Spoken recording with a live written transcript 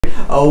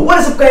What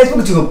is up guys,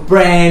 welcome to a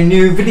brand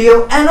new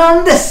video and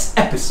on this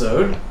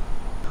episode,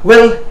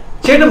 well,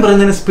 ചേട്ടൻ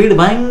പറയുന്നതിന് speed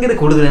ഭയങ്കര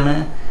കൂടുതലാണ്.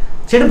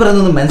 ചേട്ടൻ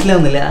പറയുന്നൊന്നും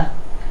മനസ്സിലാവുന്നില്ല.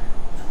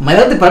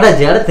 മലയാളത്തിൽ പാടാ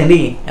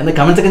and the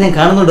comments ഒക്കെ ഞാൻ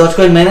കാണുന്നു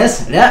Dogecoin miners.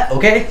 Yeah,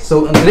 okay. So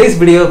in today's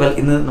video, well,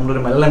 ഇന്ന്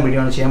നമ്മളൊരു മലയാളം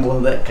വീഡിയോ ആണ് ചെയ്യാൻ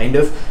പോകുന്നത് kind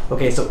of.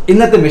 Okay, so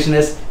ഇന്നത്തെ mission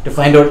is to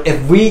find out if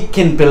we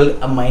can build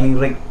a mining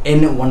rig in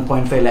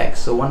 1.5 lakhs.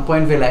 So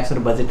 1.5 lakhs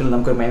ഒരു ബഡ്ജറ്റിൽ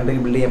നമുക്ക് mining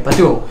rig build ചെയ്യാൻ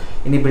പറ്റുമോ?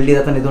 ഇനി build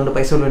ചെയ്താൽ തന്നെ ഇതുകൊണ്ട്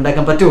പൈസ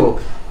ഉണ്ടാക്കാൻ പറ്റുമോ?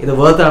 ഇത്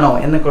worth ആണോ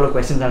എന്നൊക്കെയുള്ള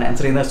questions ആണ്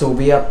answer ചെയ്യുന്നത്. So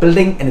we are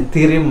building an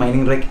Ethereum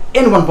mining rig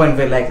in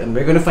 1.5 lakhs and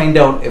we're going to find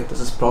out if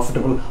this is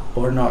profitable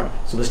or not.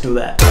 So let's do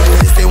that.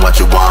 Say what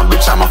you want,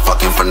 bitch, I'm a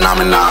fucking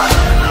phenomenon.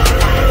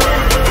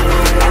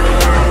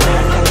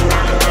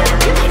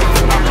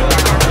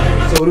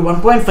 So ഒരു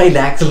 1.5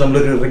 lakhs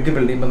നമ്മളൊരു rig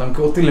build ചെയ്യുമ്പോൾ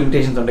നമുക്ക് ഒത്തിരി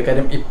limitations ഉണ്ട്.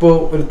 കാര്യം ഇപ്പോൾ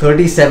ഒരു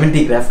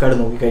 3070 graph card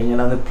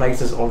നോക്കിക്കഴിഞ്ഞാൽ അത്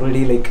prices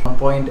already like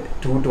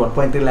 1.2 to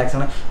 1.3 lakhs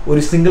ആണ്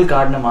ഒരു സിംഗിൾ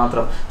കാർഡിന്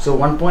മാത്രം. സോ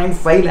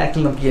 1.5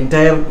 lakhs നമുക്ക്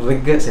എൻറ്റയർ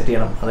റിഗ് സെറ്റ്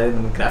ചെയ്യണം. അതായത്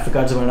നമുക്ക് ഗ്രാഫിക്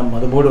കാർഡ്സ് വേണം,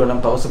 മദർ ബോർഡ് വേണം,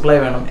 പവർ സപ്ലൈ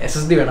വേണം,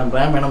 SSD വേണം,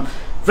 റാം വേണം,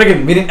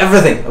 meaning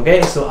everything. Okay,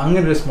 so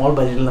അങ്ങനെ ഒരു സ്മോൾ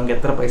ബഡ്ജറ്റിൽ നമുക്ക്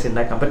എത്ര പൈസ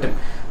ഉണ്ടാക്കാൻ പറ്റും?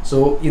 സോ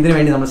ഇതിനു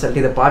വേണ്ടി നമ്മൾ സെലക്ട്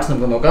ചെയ്ത പാർട്സ്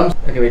നമുക്ക് നോക്കാം.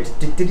 Okay, wait.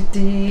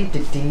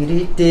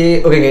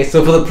 Okay guys, so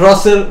for the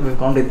processor we've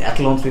gone with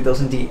Athlon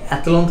 3000G.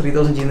 Athlon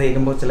 3000G എന്ന്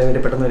കേൾക്കുമ്പോൾ ചിലവർ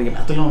പെട്ടെന്ന് വരികയും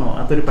Athlon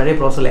അതൊരു പഴയ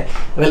പ്രോസസ്സല്ലേ?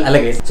 വെൽ അല്ല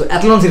ഗൈസ്. സോ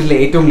Athlon സീരീസിലെ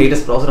ഏറ്റവും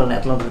ലേറ്റസ്റ്റ് പ്രോസസ്സറാണ്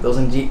Athlon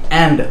 3000G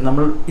ആൻഡ്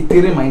നമ്മൾ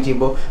ഇത്രയും മൈൻഡ്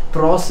ചെയ്യുമ്പോൾ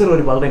പ്രോസസ്സർ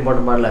ഒരു വളരെ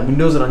ഇമ്പോർട്ടൻ്റ് പാടില്ല.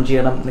 വിൻഡോസ് റൺ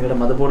ചെയ്യണം, നിങ്ങളുടെ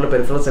മദർ ബോർഡിലെ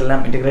പെരിഫറൽസ് എല്ലാം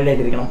ഇൻറ്റഗ്രേറ്റ്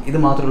ആയിട്ടിരിക്കണം. ഇത്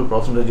മാത്രമേ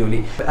പ്രോസസ്സറിൻ്റെ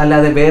ജോലി,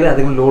 അല്ലാതെ വേറെ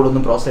അധികം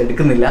ലോഡൊന്നും പ്രോസസ്സർ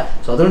എടുക്കുന്നില്ല.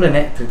 സോ അതുകൊണ്ട്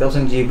തന്നെ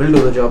 3000G build do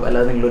the job.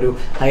 അല്ലാതെ നിങ്ങളൊരു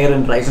ഹയർ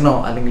എൻഡ് റൈസനോ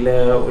അല്ലെങ്കിൽ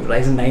ഒരു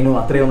റൈസൻ 9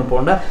 അത്രയോ ഒന്നും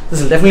പോകണ്ട. This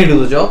will definitely do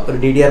the job. ഒരു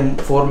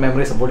DDR4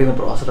 memory support ചെയ്യുന്ന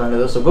പ്രോസസ്സറാണ്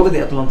ഇത്. So go with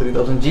the Athlon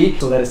 3000G.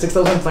 So that is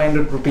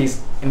 6,500 rupees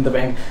in the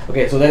bank.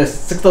 Okay, so that is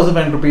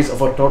 6,500 rupees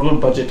of our total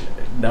budget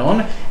down.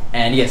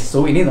 And yes,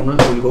 so ini നമ്മൾ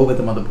will go with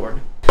the motherboard.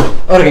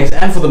 Alright guys,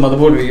 and for the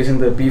motherboard we're using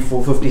the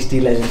B450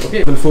 Steel Legend.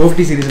 Okay, well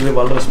 450 series is a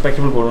very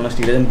respectable board on a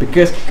Steel Legend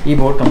because this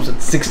board comes with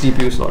 6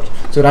 GPU slots.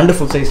 So രണ്ട്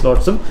full size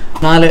slots ഉം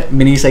 4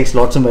 mini size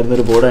slots ഉം വരുന്ന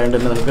ഒരു board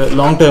ആയതുകൊണ്ട് നമുക്ക്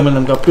long ടേമിൽ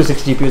നമുക്ക് up to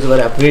 6 GPUs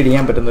വരെ അപ്ഗ്രേഡ്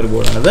ചെയ്യാൻ പറ്റുന്ന ഒരു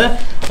ബോർഡാണിത്.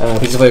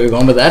 This is why we're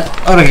going with that.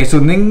 Alright guys, so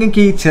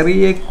നിങ്ങൾക്ക് ഈ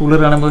ചെറിയ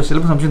കൂളർ കാണുമ്പോൾ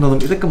ചിലപ്പോൾ സംശയം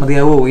തോന്നും ഇതൊക്കെ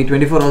മതിയാവോ ഈ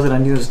 24 hours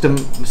റൺ ചെയ്യുന്ന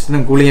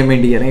സിസ്റ്റം കൂൾ ചെയ്യാൻ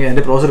വേണ്ടി അല്ലെങ്കിൽ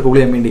എൻ്റെ പ്രോസസർ കൂൾ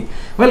ചെയ്യാൻ വേണ്ടി?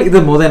 വെൽ ഇത്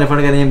മോർ ദാൻ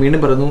എഫാണ്. കാര്യം ഞാൻ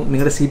വീണ്ടും പറയുന്നു,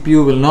 നിങ്ങളുടെ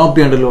CPU will not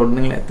be under load.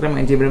 നിങ്ങൾ എത്ര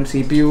മൈൻഡ് ചെയ്യുമ്പോഴും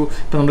CPU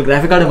ഇപ്പോൾ നമ്മൾ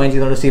ഗ്രാഫിക് കാർഡ് മൈൻഡ്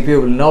ചെയ്യുന്നതുകൊണ്ട് CPU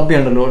will not be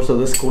under load, so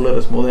this cooler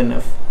is more than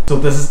enough. So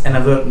this is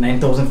another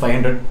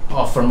 9,500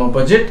 off from our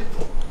budget.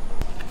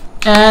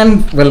 And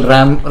well,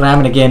 RAM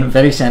and again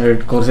very standard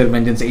Corsair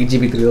Vengeance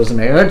 8GB 3000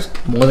 MHz,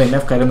 more than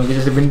enough. Karam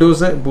just Windows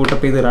boot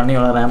up ചെയ്ത് run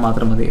ചെയ്യാനുള്ള RAM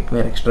മാത്രം മതി.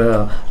 വേറെ extra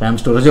RAM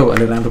സ്റ്റോറേജോ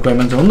അല്ലെങ്കിൽ RAM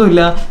requirements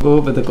ഒന്നുമില്ല. Go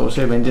with the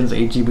Corsair Vengeance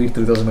 8GB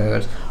 3000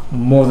 MHz,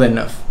 more than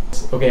enough.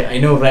 Okay,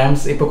 I know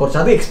RAMs ഇപ്പോൾ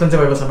കുറച്ചധികം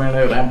expensive ആയിട്ടുള്ള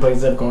സമയമാണ്. RAM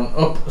prices have gone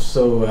up,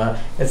 so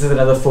this is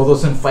another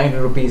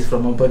 4,500 rupees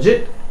from our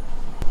budget.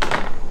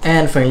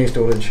 And finally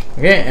storage.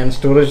 Okay, and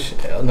storage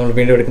നമ്മൾ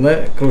വീണ്ടും എടുക്കുന്നത്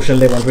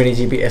ക്രൂഷ്യലിൻ്റെ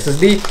 120GB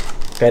SSD.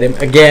 കാര്യം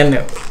again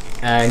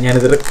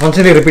ഞാനിത്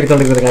constantly repeat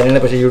ചെയ്തുകൊണ്ടിരിക്കുന്ന കാര്യമാണ്.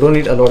 പക്ഷേ you don't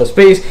need a lot of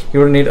space, you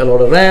don't need a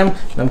lot of Ram.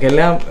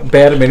 നമുക്കെല്ലാം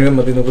bare minimum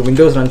മതി, നമുക്ക്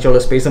വിൻഡോസ് റൺ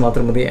ചെയ്യാനുള്ള സ്പേസ്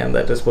മാത്രം മതി. And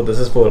that is for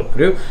this is for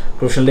ഒരു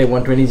ക്രൂഷ്യലിൻ്റെ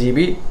 120GB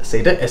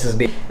site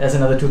SSD. That's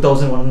another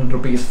 2,100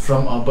 rupees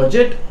from our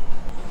budget.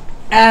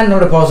 And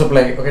നമ്മുടെ power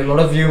supply. Okay, lot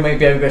of you might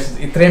be having questions,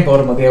 ഇത്രയും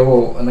power മതിയാവോ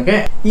എന്നൊക്കെ.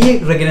 ഈ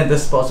റിഗിന്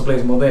this power supply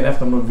is more than enough.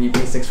 നമ്മൾ VP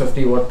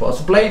 650 watt power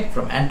supply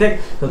from Antec.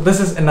 So this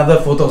is another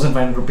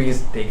 4,500 rupees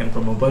taken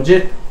from our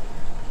budget.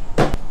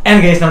 And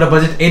guys, നമ്മുടെ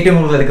budget ഏറ്റവും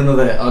കൂടുതൽ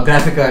എടുക്കുന്നത്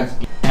graphic cards.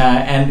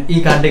 And ഈ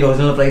കാർഡിൻ്റെ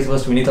original price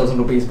was 20,000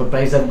 rupees, but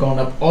price have gone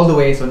up all the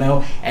way. So now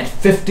at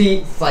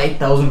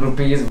 55,000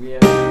 rupees we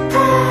have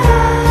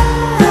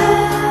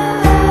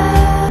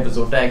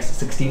Zotac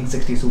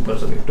 1660 Super.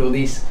 So we have two of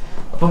these.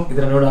 അപ്പം ഇത്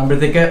രണ്ടോട്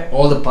ആകുമ്പോഴത്തേക്ക്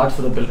all the parts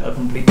for the build are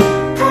complete.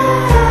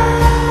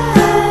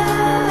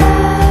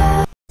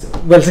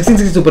 Well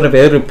 1660 Super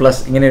വേറൊരു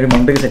plus ഇങ്ങനെ ഒരു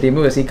mount set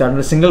ചെയ്യുമ്പോൾ ഈ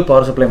കാർഡിന് single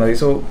power supply മതി.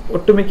 സോ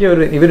ഒട്ടുമിക്ക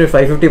ഒരു ഇവർ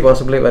 550 പവർ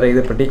സപ്ലൈ വരെ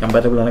ഇത് pretty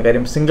കമ്പാറ്റബിൾ ആണ്.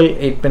 കാര്യം സിംഗിൾ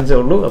 8 pins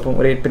ഉള്ളൂ. അപ്പം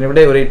ഒരു 8 pin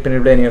ഇവിടെ, ഒരു 8 pin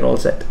ഇവിടെ, and you're all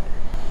set.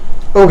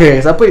 Okay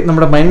guys, അപ്പോൾ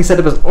നമ്മുടെ mining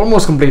setup is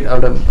almost complete.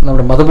 അവിടെ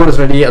നമ്മുടെ മദർ ബോർഡ് is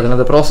ready,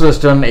 അതിനകത്ത് processor is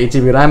done,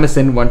 8GB RAM is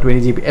in,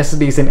 120GB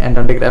SSD is in, and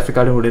 2 graphic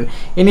കാർഡും കൂടി.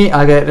 ഇനി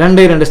ആകെ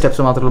രണ്ട്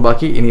സ്റ്റെപ്സ് മാത്രമേ ഉള്ളൂ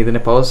ബാക്കി. ഇനി ഇതിന്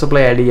പവർ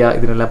സപ്ലൈ ആഡ് ചെയ്യുക,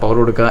 ഇതിനെല്ലാം പവർ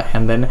കൊടുക്കുക,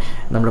 ആൻഡ് ദെൻ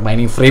നമ്മുടെ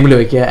മൈനിങ് ഫ്രെയിമിൽ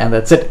വെക്കുക, ആൻഡ്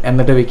ദാറ്റ്സ് ഇറ്റ്.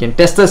 എന്നിട്ട് we can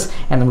test this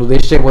and നമ്മൾ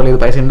ഉദ്ദേശിച്ച പോലെ ഇത്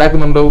പൈസ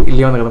ഉണ്ടാക്കുന്നുണ്ടോ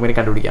ഇല്ലയോ എന്ന് നമുക്ക്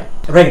കണ്ടുപിടിക്കാം.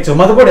 റൈറ്റ്, സോ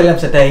മദർ ബോർഡ് എല്ലാം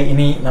സെറ്റായി.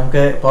 ഇനി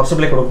നമുക്ക് പവർ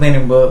സപ്ലൈ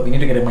കൊടുക്കുന്നതിന് മുമ്പ് we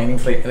need to get A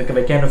mining frame. ഇതൊക്കെ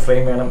വെക്കാൻ ഒരു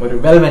ഫ്രെയിം വേണം, ഒരു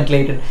വെൽ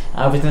വെന്റിലേറ്റഡ്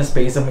ആവശ്യത്തിന്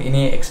സ്പേസും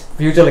ഇനി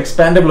ഫ്യൂച്ചർ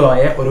എക്സ്പാൻഡബിളും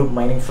ആയ ഒരു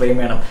മൈനിങ് ഫ്രെയിം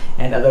വേണം.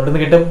 ആൻഡ് അത് അവിടെ നിന്ന്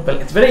കിട്ടും.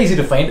 It's very easy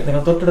to find. നിങ്ങൾ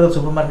തൊട്ടടുത്ത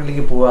സൂപ്പർ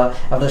മാർക്കറ്റിലേക്ക് പോവുക,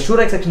 അവിടെ ഷൂ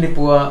റാക്ക് സെക്ഷനിൽ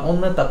പോവുക,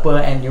 ഒന്ന് തപ്പുക,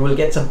 and you will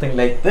get something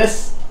like this.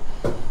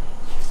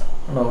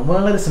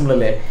 വളരെ സിമ്പിൾ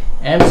അല്ലേ?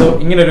 ആൻഡ് സോ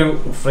ഇങ്ങനൊരു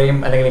ഫ്രെയിം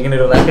അല്ലെങ്കിൽ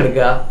ഇങ്ങനൊരു റാക്ക്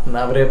എടുക്കുക.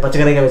 അവർ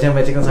പച്ചക്കറിയൊക്കെ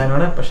വെച്ചിരിക്കുന്ന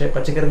സാധനമാണ്, പക്ഷേ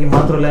പച്ചക്കറിക്ക്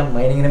മാത്രമല്ല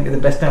മൈനിങ്ങിനും ഇത്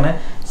ബെസ്റ്റാണ്.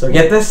 So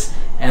get this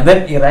and then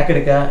ഈ റാക്ക്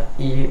എടുക്കുക,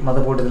 ഈ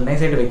മദർ ബോർഡ് ഇതിൽ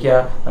നൈസായിട്ട് വെക്കുക,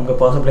 നമുക്ക്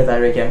പവർ സപ്ലൈ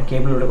താഴെ വയ്ക്കാം,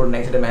 കേബിളിലൂടെ കൂടെ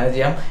നൈസായിട്ട് മാനേജ്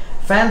ചെയ്യാം.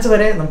 fans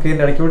വരെ നമുക്ക്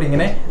ഇതിന്റെ ഇടയ്ക്കൂടി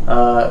ഇങ്ങനെ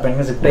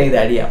പെൻഗൻ സിപ്പ് ചെയ്ത്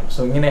ആഡ് ചെയ്യാം. സോ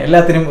ഇങ്ങനെ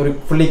എല്ലാത്തിനും ഒരു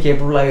ഫുള്ളി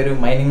കേപ്പബിൾ ആയ ഒരു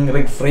മൈനിങ്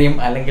റിഗ് ഫ്രെയിം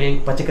അല്ലെങ്കിൽ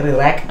പച്ചക്കറി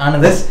റാക്ക് ആണ്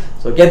this.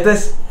 So get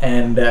this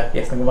and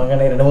yes, നമുക്ക്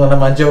വാങ്ങണേ 2-3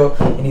 വാങ്ങിച്ചോ.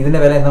 ഇനി ഇതിന്റെ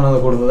വില എന്താണെന്ന്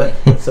കൂടുന്നത്.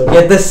 So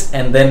get this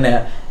and then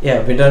yeah,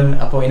 we done.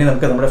 അപ്പോൾ ഇനി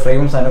നമുക്ക് നമ്മുടെ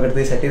ഫ്രെയിമും സാധനമൊക്കെ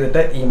എടുത്ത് സെറ്റ്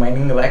ചെയ്തിട്ട് ഈ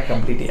മൈനിങ് റാക്ക്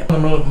കംപ്ലീറ്റ് ചെയ്യാം.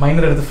 നമ്മൾ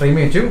മൈനർ എടുത്ത് ഫ്രെയിം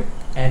വെച്ചു.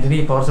 ആന്റണി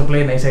പവർ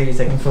സപ്ലൈ നൈസായി ഈ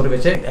സെക്കൻഡ് ഫ്ലോറിൽ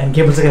വെച്ച് ആൻഡ്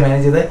കേബിൾസ് ഒക്കെ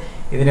മാനേജ് ചെയ്ത്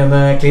ഇതിനെ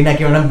ഒന്ന് ക്ലീൻ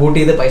ആക്കി വേണം ബൂട്ട്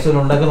ചെയ്ത് പൈസ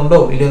ഉണ്ടാക്കുന്നുണ്ടോ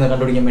ഇല്ലയോ എന്ന്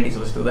കണ്ടുപിടിക്കാൻ വേണ്ടി.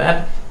 So let's do that.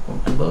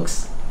 Unbox,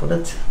 put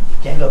it,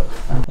 can go.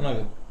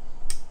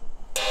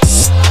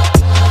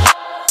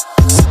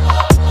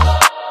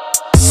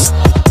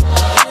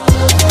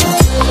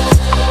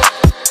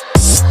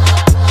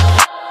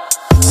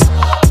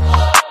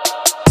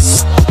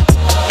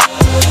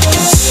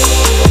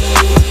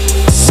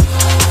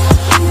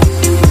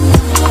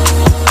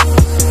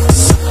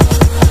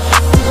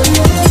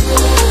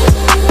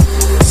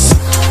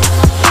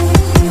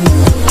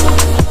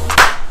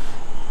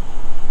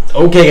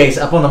 Okay guys,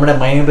 അപ്പോൾ നമ്മുടെ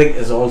mining rig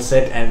is all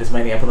set and is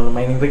mining. അപ്പോൾ നമ്മുടെ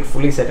മൈനിങ് റിഗ്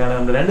ഫുള്ളി സെറ്റ് ആണ്.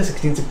 നമ്മുടെ 2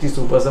 1660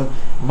 സൂപ്പേഴ്സും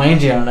മൈൻ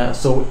ചെയ്യാണ്.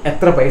 സോ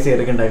എത്ര പൈസ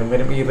ഇറക്കുണ്ടാകും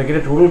വരും ഈ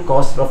റിഗിന്റെ ടോട്ടൽ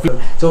കോസ്റ്റ് റഫ്ലി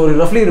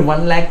ഒരു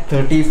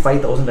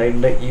 1,35,000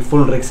 ആയിട്ടുണ്ട് ഈ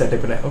full rig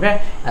സെറ്റപ്പിന്. Okay,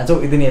 and so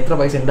ഇതിന് എത്ര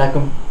പൈസ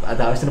ഉണ്ടാക്കും,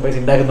 അത് ആവശ്യത്തിന് പൈസ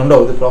ഉണ്ടാക്കുന്നുണ്ടോ,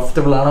 ഇത്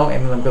പ്രോഫിറ്റബിൾ ആണോ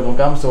എന്ന് നമുക്ക്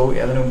നോക്കാം. സോ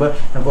അതിന് മുമ്പ്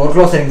നമുക്ക്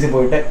ഓവർഫ്ലോ സെറ്റിംഗ്സിൽ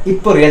പോയിട്ട്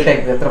ഇപ്പോൾ റിയൽ ടൈം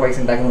എത്ര പൈസ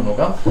ഉണ്ടാക്കുന്നത്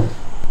നോക്കാം.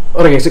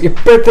 ഓക്കെ, സോ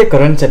ഇപ്പോഴത്തെ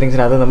കറണ്ട്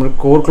സെറ്റിംഗ്സിനകത്ത് നമ്മൾ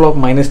core clock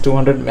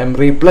 -200,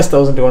 memory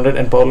 +1200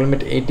 and power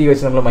limit 80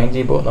 വെച്ച് നമ്മൾ മൈൻ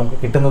ചെയ്യുമ്പോൾ നമുക്ക്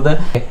കിട്ടുന്നത്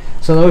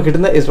നമുക്ക്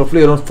കിട്ടുന്നത് ഇസ് റഫ്ലി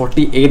അറൗണ്ട്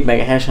 48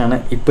 മെഗാഹാഷ് ആണ്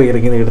ഇപ്പോൾ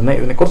ഇറങ്ങി കിട്ടുന്നത്.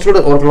 ഇതിനെ കുറച്ചുകൂടെ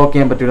ഓവർ ക്ലോക്ക്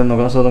ചെയ്യാൻ പറ്റുമെന്ന്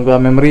നോക്കാം. സോ നമുക്ക് ആ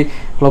മെമ്മറി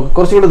ക്ലോക്ക്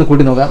കുറച്ചുകൂടെ ഇത്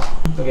കൂട്ടി നോക്കാം.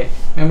 ഓക്കെ,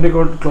 മെമ്മറി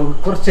ക്ലോക്ക്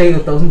കുറച്ച്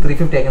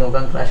 1350 ആക്കി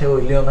നോക്കാം, ക്രാഷ് ആവോ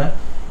ഇല്ലയോ എന്ന്.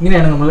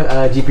 ഇങ്ങനെയാണ് നമ്മൾ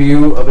G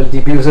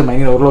P use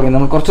mining overclock ചെയ്യുന്നത്.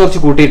 നമ്മൾ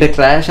കുറച്ച് കൂട്ടിയിട്ട്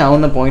ക്രാഷ്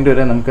ആവുന്ന പോയിന്റ്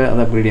വരെ നമുക്ക്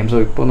അത് അപ്ഗ്രേഡ് ചെയ്യാം.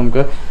 സോ ഇപ്പോൾ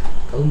നമുക്ക്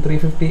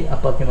 1350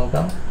 അപ്പാക്കി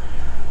നോക്കാം.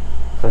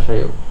 ക്രാഷ്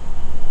ആയോ?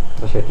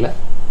 ക്രാഷ് ആയിട്ടില്ല,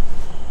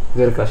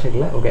 ഇതൊരു ക്രാഷ്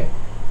ആയിട്ടില്ല. ഓക്കെ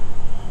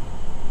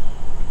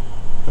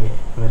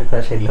വേറെ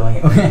ക്രാഷ് ആയിട്ടില്ല വാങ്ങി.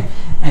 ഓക്കെ,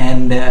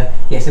 ആൻഡ്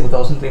യെസ് ഇപ്പോൾ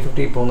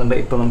 1350 പോകുന്നുണ്ട്.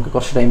 ഇപ്പോൾ നമുക്ക്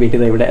കുറച്ച് ടൈം വെയിറ്റ്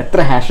ചെയ്താൽ ഇവിടെ എത്ര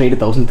ഹാഷ് റേറ്റ്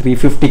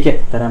 1350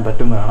 തരാൻ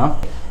പറ്റും കാണാം.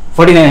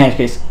 49 ഹാഷ്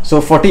കേസ്. സോ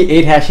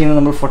 48 ഹാഷിൽ നിന്ന്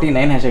നമ്മൾ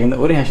 49 ഹാഷ്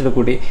ആക്കുന്നത് ഒരു ഹാഷിൽ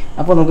കൂട്ടി.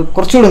 അപ്പോൾ നമുക്ക്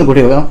കുറച്ചുകൂടി ഒന്ന്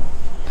കൂട്ടി നോക്കാം.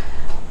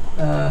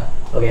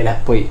 ഓക്കെ, അല്ല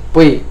പോയി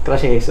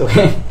ക്രാഷ് കേസ്.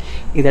 ഓക്കെ,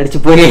 ഇതടിച്ച്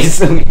പോയി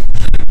കേസ്.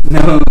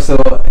 സോ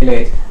ഇല്ല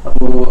കേസ്,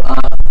 അപ്പോൾ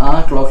ആ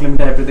ക്ലോക്ക്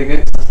ലിമിറ്റ് ആയപ്പോഴത്തേക്ക്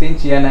സസ്റ്റെയിൻ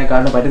ചെയ്യാൻ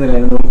കാർഡിന്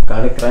പറ്റുന്നില്ലായിരുന്നു.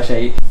 കാർഡ് ക്രാഷ്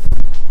ആയി.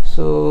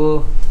 സോ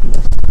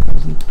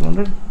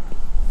 200.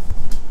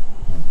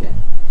 ഓക്കെ,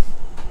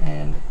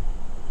 ആൻഡ്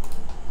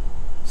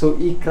സോ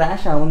ഈ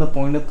ക്രാഷ് ആവുന്ന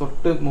പോയിന്റ്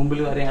തൊട്ട് മുമ്പിൽ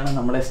വരെയാണ്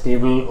നമ്മുടെ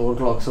സ്റ്റേബിൾ ഓവർ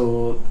ക്ലോക്ക്. സോ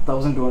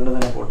 1200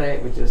 തന്നെ പോട്ടെ,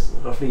 വിച്ച് ഇസ്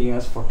റഫ്ലി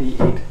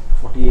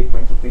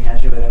 48.something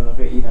ഹാഷ് വരെ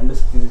നമുക്ക് ഈ 2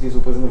 1660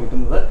 സൂപ്പേഴ്സിൽ നിന്ന്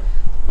കിട്ടുന്നത്.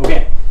 ഓക്കെ,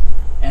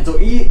 ആൻഡ് സോ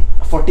ഈ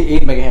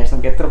 48 മെഗാ ഹാഷ്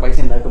നമുക്ക് എത്ര പൈസ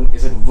ഉണ്ടാക്കും?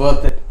 Is it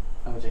worth it?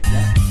 നമുക്ക് ചെക്ക്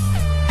ചെയ്യാം.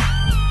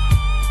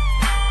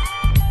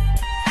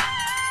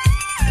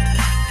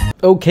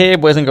 ഓക്കെ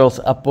ബോയ്സ് ആൻഡ്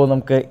ഗേൾസ്, അപ്പോൾ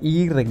നമുക്ക് ഈ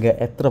റിഗ്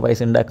എത്ര പൈസ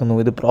ഉണ്ടാക്കുന്നു,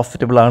 ഇത്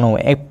പ്രോഫിറ്റബിൾ ആണോ,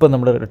 എപ്പോൾ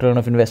നമ്മുടെ റിട്ടേൺ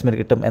ഓഫ് ഇൻവെസ്റ്റ്മെൻറ്റ്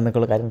കിട്ടും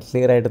എന്നൊക്കെയുള്ള കാര്യം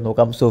ക്ലിയർ ആയിട്ട്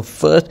നോക്കാം. So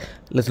first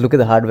let's look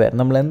at the hardware.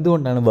 നമ്മൾ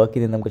എന്തുകൊണ്ടാണ് വർക്ക്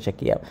ചെയ്തത് നമുക്ക്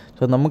ചെക്ക് ചെയ്യാം.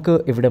 സോ നമുക്ക്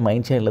ഇവിടെ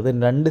മൈൻ ചെയ്യാനുള്ളത്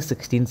 2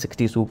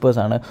 1660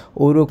 സൂപ്പേഴ്സാണ്.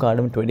 ഓരോ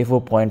കാർഡും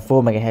 24.4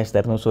 മെഗാ ഹാഷ്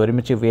തരുന്നു. സോ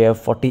ഒരുമിച്ച്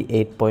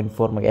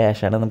 48.4 മെഗാ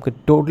ഹാഷ് ആണ് നമുക്ക്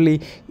ടോട്ടലി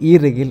ഈ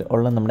റിഗിൽ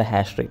ഉള്ള നമ്മുടെ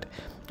ഹാഷ് റേറ്റ്.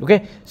 ഓക്കെ,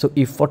 സോ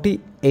ഈ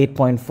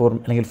 48.4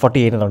 അല്ലെങ്കിൽ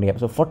 48 എന്ന് തുടങ്ങിയാൽ,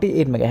 സോ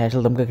 48 മെഗാ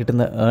ഹാഷിൽ നമുക്ക്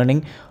കിട്ടുന്ന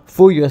ഏർണിംഗ്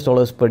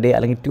 $4 പെർ ഡേ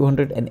അല്ലെങ്കിൽ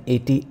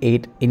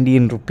 288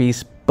 ഇന്ത്യൻ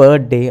റുപ്പീസ് പെർ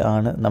ഡേ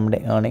ആണ് നമ്മുടെ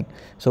ഏർണിംഗ്.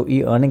 സോ ഈ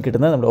ഏർണിംഗ്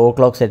കിട്ടുന്നത് നമ്മുടെ over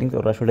clock setting.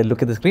 Should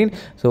look at the screen.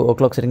 So over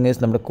clock setting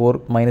is നമ്മുടെ കോർ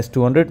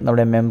 -200,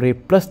 നമ്മുടെ മെമ്മറി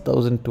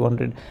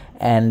 +1200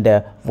 ആൻഡ്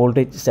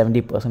വോൾട്ടേജ്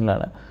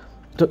 70%.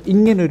 സോ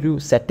ഇങ്ങനൊരു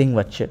സെറ്റിംഗ്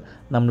വച്ച്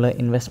നമ്മൾ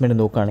ഇൻവെസ്റ്റ്മെൻറ്റ്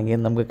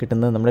നോക്കുകയാണെങ്കിൽ നമുക്ക്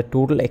കിട്ടുന്നത് നമ്മുടെ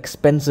ടോട്ടൽ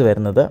എക്സ്പെൻസ്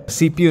വരുന്നത്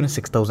CPU-ന്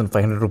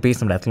 6500 റുപ്പീസ്,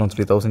 നമ്മുടെ Athlon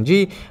 3000G,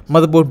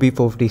 mother board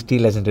B450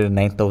 Steel Legend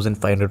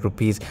 9500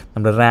 rupees,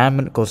 നമ്മുടെ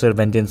റാമിന് Corsair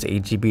Vengeance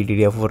 8GB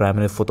DDR4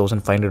 റാമിന്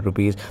 4500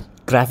 rupees,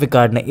 graphic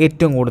കാർഡിന്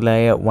ഏറ്റവും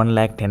കൂടുതലായ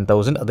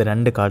 1,10,000, അത്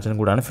 2 കാർഡ്സിനും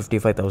കൂടാണ്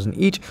 55,000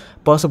 each,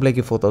 power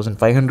സപ്ലൈക്ക്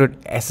 4500,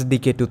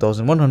 SSDക്ക്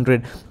 2100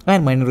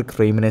 and minor rig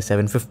ഫ്രെയിമിന്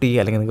 750,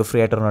 അല്ലെങ്കിൽ നിങ്ങൾക്ക് ഫ്രീ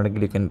ആയിട്ട്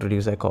ആണെങ്കിൽ യു ക്യാൻ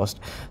റിഡ്യൂസ് ആ കോസ്റ്റ്.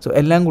 സോ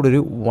എല്ലാം കൂടി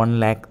ഒരു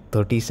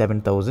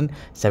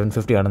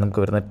 1,37,750 ആണ് നമുക്ക്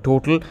വരുന്ന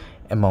total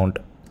amount.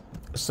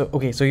 So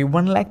okay, so ഈ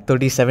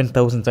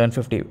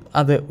 1,37,750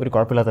 അത് ഒരു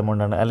കുഴപ്പമില്ലാത്ത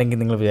എമൗണ്ടാണ്. അല്ലെങ്കിൽ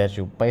നിങ്ങൾ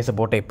വിചാരിച്ചു പൈസ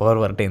പോട്ടെ പവർ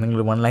വരട്ടെ, നിങ്ങൾ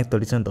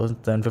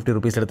 1,37,750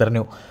 റുപ്പീസ്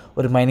എടുത്തറിഞ്ഞു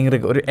ഒരു മൈനിങ്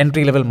റിഗ്, ഒരു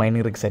entry level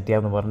mining rig set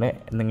ചെയ്യാമെന്ന് പറഞ്ഞ്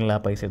നിങ്ങൾ ആ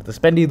പൈസ എടുത്ത്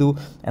സ്പെൻഡ് ചെയ്തു.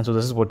 And so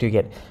this is what you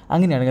get.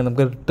 അങ്ങനെയാണെങ്കിൽ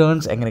നമുക്ക്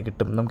റിട്ടേൺസ് എങ്ങനെ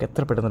കിട്ടും, നമുക്ക്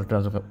എത്ര പെട്ടെന്ന്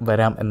റിട്ടേൺസ്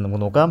വരാം എന്ന്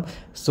നമുക്ക് നോക്കാം.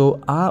 സോ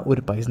ആ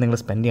ഒരു പൈസ നിങ്ങൾ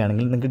സ്പെൻഡ്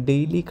ചെയ്യുകയാണെങ്കിൽ നിങ്ങൾക്ക്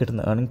ഡെയിലി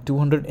കിട്ടുന്ന earning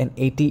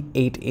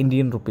 288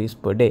 Indian rupees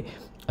per day,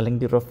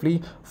 അല്ലെങ്കിൽ റഫ്ലി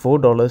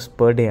 $4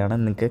 പെർ ഡേ ആണ്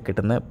നിങ്ങൾക്ക്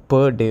കിട്ടുന്ന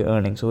പെർ ഡേ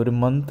ഏർണിംഗ്. സോ ഒരു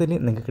മന്തിൽ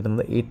നിങ്ങൾക്ക്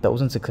കിട്ടുന്നത്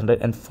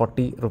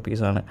 8,640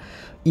 റുപ്പീസാണ്.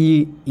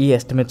 ഈ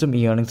എസ്റ്റിമേറ്റ്സും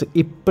ഈ ഏർണിങ്സും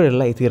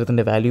ഇപ്പോഴുള്ള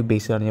ഇതീരത്തിൻ്റെ വാല്യൂ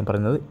ബേസാണ് ഞാൻ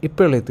പറയുന്നത്.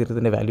 ഇപ്പോഴുള്ള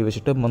ഇതീരത്തിൻ്റെ വാല്യൂ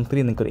വെച്ചിട്ട് മന്ത്ലി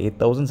നിങ്ങൾക്ക്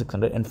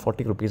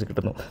 8,640 റുപ്പീസ്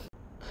കിട്ടുന്നു.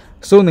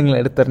 സോ നിങ്ങൾ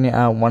എടുത്തറിഞ്ഞ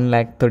ആ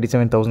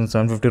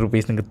 1,37,750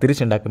 rupees നിങ്ങൾക്ക്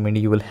തിരിച്ചുണ്ടാക്കാൻ വേണ്ടി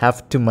you will have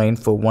to mine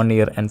four 1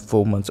 year and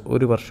 4 months.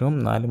 ഒരു വർഷവും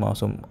 4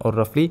 മാസവും ഓർ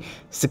റഫ്ലി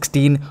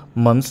 16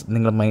 months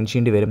നിങ്ങൾ മൈൻ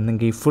ചെയ്യേണ്ടി വരും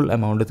നിങ്ങൾക്ക് ഈ ഫുൾ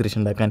എമൗണ്ട്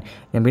തിരിച്ചുണ്ടാക്കാൻ.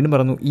 ഞാൻ വീണ്ടും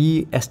പറഞ്ഞു, ഈ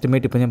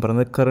എസ്റ്റിമേറ്റ് ഇപ്പോൾ ഞാൻ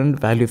പറഞ്ഞത് കറണ്ട്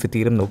വാല്യൂ ഓഫ്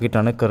ഇത്തീരിയം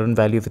നോക്കിയിട്ടാണ്. Current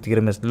value of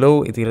ഇത്തീരിയം is low,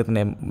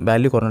 ഇത്തീരിയത്തിൻ്റെ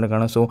value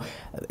കുറഞ്ഞിട്ടാണ്. So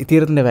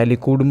ഇത്തീരിയത്തിൻ്റെ value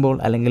കൂടുമ്പോൾ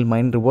അല്ലെങ്കിൽ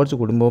മൈൻ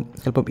റിവാർഡ്സ് കൂടുമ്പോൾ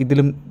ചിലപ്പോൾ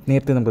ഇതിലും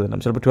നേരത്തെ നമുക്ക്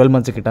തരാം, ചിലപ്പോൾ 12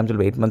 months കിട്ടാം,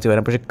 ചിലപ്പോൾ 8 months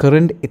വരാം. പക്ഷേ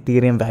കറണ്ട്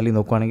ഇത്തീരിയം വാല്യൂ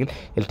നോക്കുകയാണെങ്കിൽ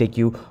it take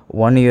you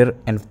 1 year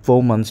and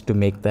 4 months to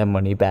make their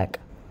money back.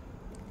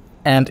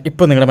 And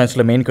ഇപ്പോൾ നിങ്ങളുടെ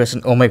മനസ്സിലുള്ള main question,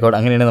 oh my God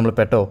അങ്ങനെയാണെങ്കിൽ നമ്മൾ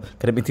പെട്ടോ,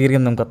 കാരണം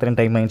ഇത്തീരിയം നമുക്ക് അത്രയും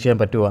ടൈം മൈൻ ചെയ്യാൻ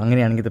പറ്റുമോ,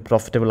 അങ്ങനെയാണെങ്കിൽ ഇത്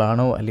പ്രോഫിറ്റബിൾ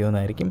ആണോ അല്ലയോ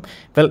എന്നായിരിക്കും.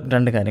 വെൽ,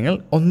 രണ്ട് കാര്യങ്ങൾ.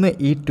 ഒന്ന്,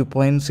 ഈ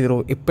 2.0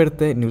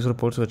 ഇപ്പോഴത്തെ ന്യൂസ്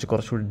റിപ്പോർട്ട്സ് വെച്ച്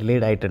കുറച്ചുകൂടി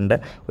ഡിലേഡ് ആയിട്ടുണ്ട്.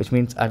 വിച്ച്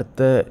മീൻസ്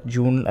അടുത്ത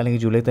ജൂൺ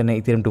അല്ലെങ്കിൽ ജൂലൈ തന്നെ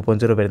ഇത്തീരിയം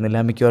 2.0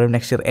 വരുന്നില്ല, മിക്കവാറും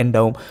നെക്സ്റ്റ് ഇയർ എൻഡ്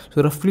ആവും.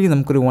 സോ റഫ്ലി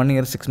നമുക്കൊരു 1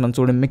 year 6 months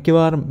കൂടി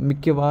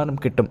മിക്കവാറും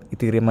കിട്ടും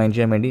ഇത്തീരിയം മൈൻ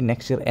ചെയ്യാൻ വേണ്ടി.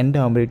 നെക്സ്റ്റ് ഇയർ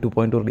എൻഡ് ആകുമ്പോൾ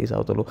 2.2 റിലീസ്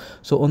ആവത്തുള്ളൂ.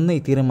 സോ ഒന്ന്,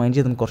 ഇത്തീരിയം മൈൻ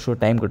ചെയ്ത് നമുക്ക്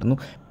കുറച്ചുകൂടി ടൈം കിട്ടുന്നു.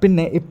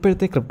 പിന്നെ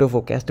ഇപ്പോഴത്തെ ക്രിപ്റ്റോ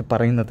ഫോർകാസ്റ്റ്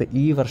പറയുന്നത്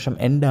ഈ വർഷം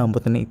എൻഡ്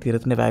ആകുമ്പോൾ തന്നെ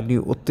ഇത്തീരിയത്തിൻ്റെ വാല്യൂ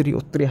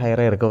ഒത്തിരി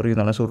ഹയറായി റിക്കവർ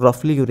ചെയ്യുന്നതാണ്. സോ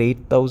റഫ്ലി ഒരു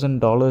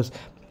 $8,000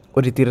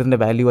 ഒരു ഇത്തീരിയത്തിൻ്റെ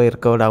വാല്യൂ ആയി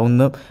റിക്കവർഡ്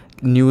ആവുന്ന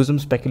ന്യൂസും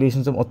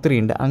സ്പെക്കുലേഷൻസും ഒത്തിരി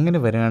ഉണ്ട്. അങ്ങനെ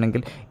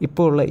വരികയാണെങ്കിൽ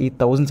ഇപ്പോൾ ഉള്ള ഈ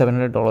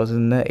 $1,700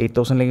 നിന്ന്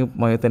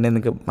 8,000 തന്നെ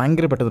നിങ്ങൾക്ക്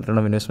ഭയങ്കര പെട്ടെന്ന് റിട്ടേൺ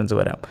ഓഫ് ഇൻവെസ്റ്റ്മെൻറ്റ്സ്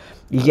വരാം.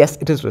 Yes,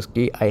 it is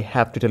risky, I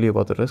have to tell you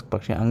about the risk.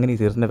 പക്ഷേ അങ്ങനെ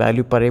ഇത്തീരിയത്തിൻ്റെ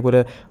വാല്യൂ പഴയ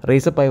പോലെ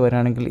റേസപ്പ് ആയി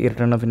വരികയാണെങ്കിൽ ഈ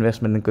റിട്ടേൺ ഓഫ്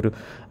ഇൻവെസ്റ്റ്മെൻറ്റ് നിങ്ങൾക്കൊരു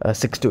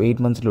 6 to 8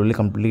 months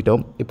കംപ്ലീറ്റ്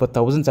ആവും. ഇപ്പോൾ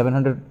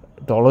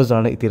 $1,700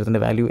 ആണ്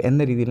ഇത്തീരിയത്തിൻ്റെ വാല്യൂ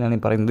എന്ന രീതിയിലാണ്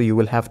ഈ പറയുന്നത്. You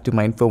will have to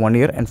mine four 1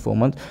 year and 4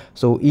 months.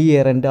 So ഈ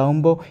ഇയർ എൻഡ്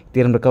ആകുമ്പോൾ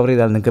ഇത്തീരിയം റിക്കവർ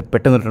ചെയ്താൽ നിങ്ങൾക്ക്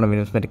പെട്ടെന്ന് റിട്ടേൺ ഓഫ്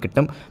ഇൻവെസ്റ്റ്മെൻറ്റ്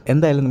കിട്ടും.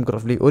 എന്തായാലും നമുക്ക്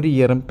റഫ്ലി ഒരു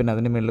ഇയറും പിന്നെ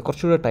അതിൻ്റെ മേളിൽ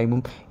കുറച്ചുകൂടെ ടൈമും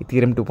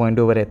ഇത്തീരിയം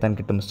 2.0 വരെ എത്താൻ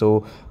കിട്ടും. So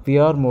we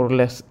are more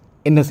less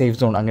in A safe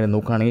zone അങ്ങനെ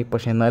നോക്കുകയാണെങ്കിൽ.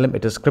 പക്ഷേ എന്നാലും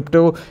it is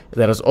crypto,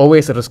 there is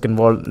always A risk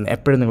involve.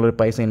 എപ്പോഴും നിങ്ങളൊരു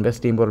പൈസ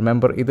ഇൻവെസ്റ്റ് ചെയ്യുമ്പോൾ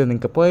റിമെമ്പർ, ഇത്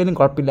നിങ്ങൾക്ക് പോയാലും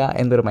കുഴപ്പമില്ല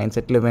എന്നൊരു മൈൻഡ്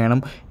സെറ്റിൽ വേണം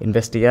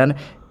ഇൻവെസ്റ്റ് ചെയ്യാൻ.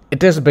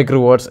 It is big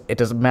rewards,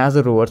 it is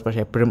massive rewards.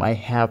 പക്ഷേ എപ്പോഴും I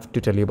have to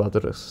tell you about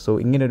the risk. So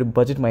ഇങ്ങനെ ഒരു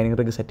ബഡ്ജറ്റ് മൈനിങ്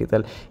റിഗ് സെറ്റ്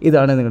ചെയ്താൽ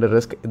ഇതാണ് നിങ്ങളുടെ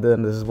risk,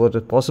 this is what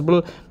is possible.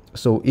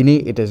 So ഇനി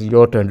it is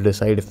your turn to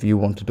decide if you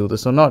want to do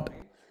this or not.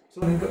 So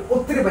നിങ്ങൾക്ക്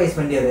ഒത്തിരി പൈസ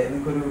spend ചെയ്തേ,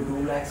 നിങ്ങൾക്ക് ഒരു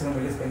 2 lakhs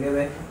വേണ്ടി സ്പെൻഡ്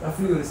ചെയ്തേ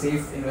റഫ്ലി ഒരു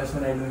സേഫ്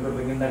ഇൻവെസ്റ്റ്മെന്റ് ആയിട്ട് നിങ്ങൾക്ക്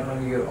റിഗ്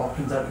ഉണ്ടാക്കണമെങ്കിൽ ഒരു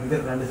ഓപ്ഷൻസ് ആണ് ഇത്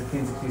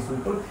 1660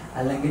 സൂപ്പർ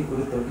അല്ലെങ്കിൽ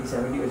ഒരു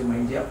 3070 വെച്ച്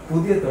മൈൻഡ് ചെയ്യുക.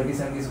 പുതിയ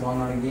 3070s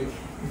വാങ്ങുകയാണെങ്കിൽ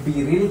ബി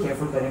റിയലി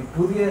കെയർഫുൾ. കാര്യം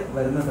പുതിയ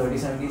വരുന്ന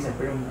 3070s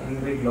എപ്പോഴും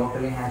ഇൻഗ്രീഡ് ലോക്ക്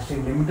അല്ലെങ്കിൽ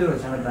 #, ലിമിറ്റ്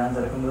വെച്ചാണ് ട്രാൻസ്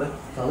ഇറക്കുന്നത്.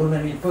 അതുകൊണ്ട്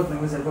തന്നെ ഇപ്പോൾ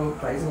നിങ്ങൾ ചിലപ്പോൾ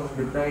പ്രൈസ് കുറച്ച്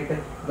ഡിഫറെൻ്റ്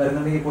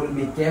വരുന്നുണ്ടെങ്കിൽ പോലും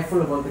be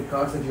careful about the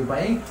cards that you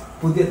buying.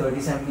 പുതിയ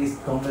 3070s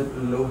come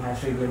with law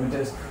 #,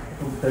 limiters.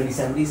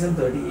 3070s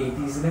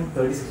 3080s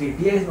 3060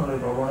 Ti എന്നുള്ള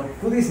പ്രോബ്ലമാണ്.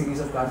 പുതിയ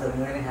സീരീസ് ഓഫ് കാർഡ്സ്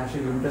ഇറങ്ങുന്നതിന്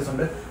 #, ലിമിറ്റേഴ്സ്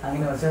ഉണ്ട്.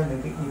 അങ്ങനെ വെച്ചാൽ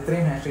നിങ്ങൾക്ക്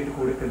ഇത്രയും #,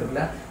 കൂടി കിട്ടില്ല.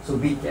 So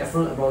be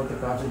careful about the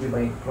cards that you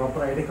by.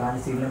 പ്രോപ്പറായിട്ട്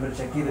കാർഡ് സീരിയൽ നമ്പർ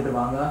ചെക്ക് ചെയ്തിട്ട്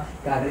വാങ്ങുക.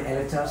 കാർഡ്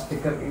LHR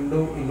സ്റ്റിക്കർ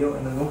ഉണ്ടോ ഇല്ലയോ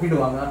എന്ന് നോക്കിയിട്ട്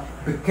വാങ്ങുക.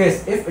 Because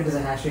if it is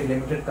A #,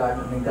 limited card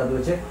നിങ്ങൾക്ക് അത്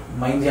വെച്ച്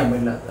മൈൻഡ് ചെയ്യാൻ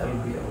പറ്റില്ല.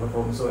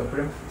 പ്രോബ്ലം. സോ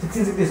എപ്പോഴും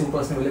 1660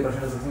 സൂപ്പേഴ്സിന് വലിയ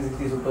പ്രശ്നമാണ്.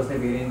 1660 സൂപ്പേഴ്സിന്റെ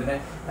വേരിയന്റിന്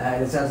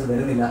LHRs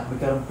വരുന്നില്ല.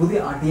 മിക്കവാറും പുതിയ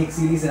RTX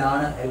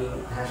സീരീസിനാണ്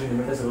 #,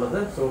 ലിമിറ്റേഴ്സ് ഉള്ളത്.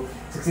 So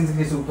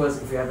 1660 സൂപ്പേഴ്സ്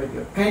if you have it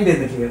kind in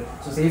the clear.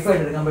 So safe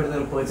ആയിട്ട് എടുക്കാൻ പറ്റുന്ന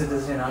ഒരു purchase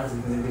decision ആണ്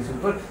 1660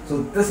 super. So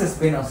this has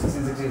been our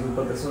 1660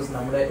 super. This was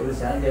നമ്മുടെ ഒരു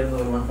ചാലഞ്ച് ആയിരുന്നു.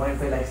 ഒരു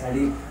 1.5 lakhs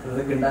അടി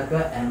റിഗ്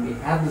ഉണ്ടാക്കുക. And we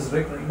have this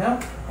rig right now.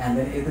 And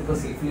then ഇതിപ്പോൾ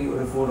safely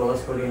ഒരു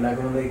 $4 per day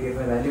ഉണ്ടാക്കുന്നത്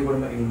ഇതിന് വാല്യൂ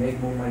കൊടുക്കുമ്പോൾ it will make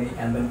more money.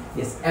 And then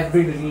yes,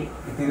 every little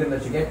Ethereum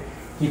that you get,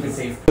 keep it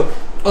safe.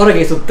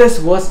 Alright, so this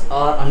was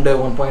our under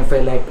 1.5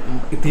 lakh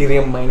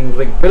Ethereum mining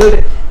rig build.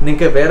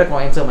 നിങ്ങൾക്ക് വേറെ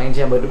coins mine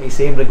ചെയ്യാൻ പറ്റും. ഈ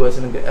same rig വെച്ച്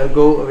നിങ്ങൾക്ക്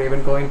Ergo, raven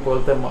coin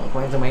പോലത്തെ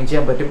coins mine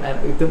ചെയ്യാൻ പറ്റും.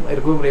 ഇതും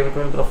എർഗോയും റേവൻ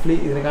കോയിൻ റഫ്ലി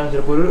ഇതിനേക്കാളും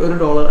ചിലപ്പോൾ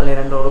 $1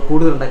 അല്ലെങ്കിൽ $2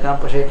 കൂടുതൽ ഉണ്ടാക്കാം.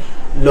 പക്ഷേ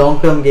ലോങ്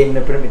ടേം ഗെയിമിന്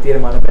എപ്പോഴും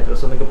ഇത്തീരിയമാണ് ബെറ്റർ.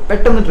 സോ നിങ്ങൾക്ക്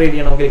പെട്ടെന്ന് ട്രേഡ്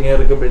ചെയ്യണമെങ്കിൽ ഇങ്ങനെ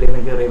റിഗ് ബിൽഡ് ചെയ്ത്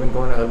നിങ്ങൾക്ക് റേവൻ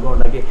കോയിൻ എർഗോ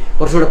ഉണ്ടാക്കി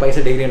കുറച്ചുകൂടെ പൈസ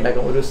ഡെയിലി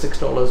ഉണ്ടാക്കാം. ഒരു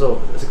 $6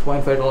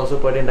 $6.5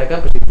 per day ഉണ്ടാക്കാം.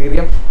 പക്ഷേ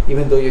ഇത്തീരിയം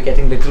even though you're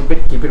getting little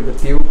bit, keep it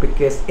with you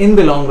because in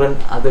the long run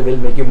that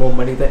will make you more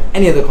money than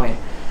any other coin.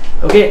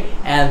 Okay,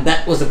 and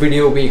that was the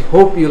video. We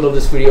hope you love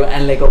this video,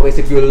 and like always,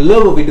 if you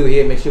love what we do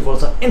here, make sure you follow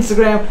us on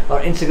Instagram. Our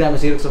Instagram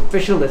is Grigs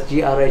Official. That's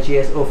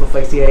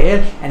GRIGS05CIL.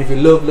 And if you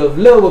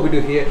love what we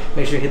do here,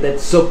 make sure you hit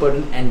that sub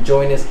button and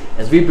join us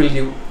as we build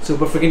you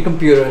super freaking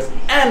computers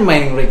and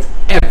mining rigs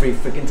every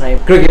freaking time.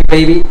 Cricket,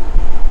 baby.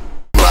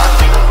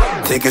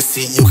 Take a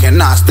seat, you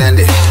cannot stand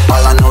it.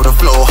 All I know, the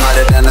flow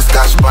harder than a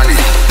Scotch bunny.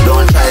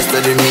 Don't try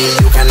studying me,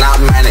 you cannot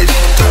manage.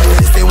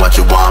 This ain't what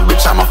you want,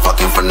 bitch, I'm a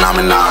fucking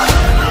phenomenon.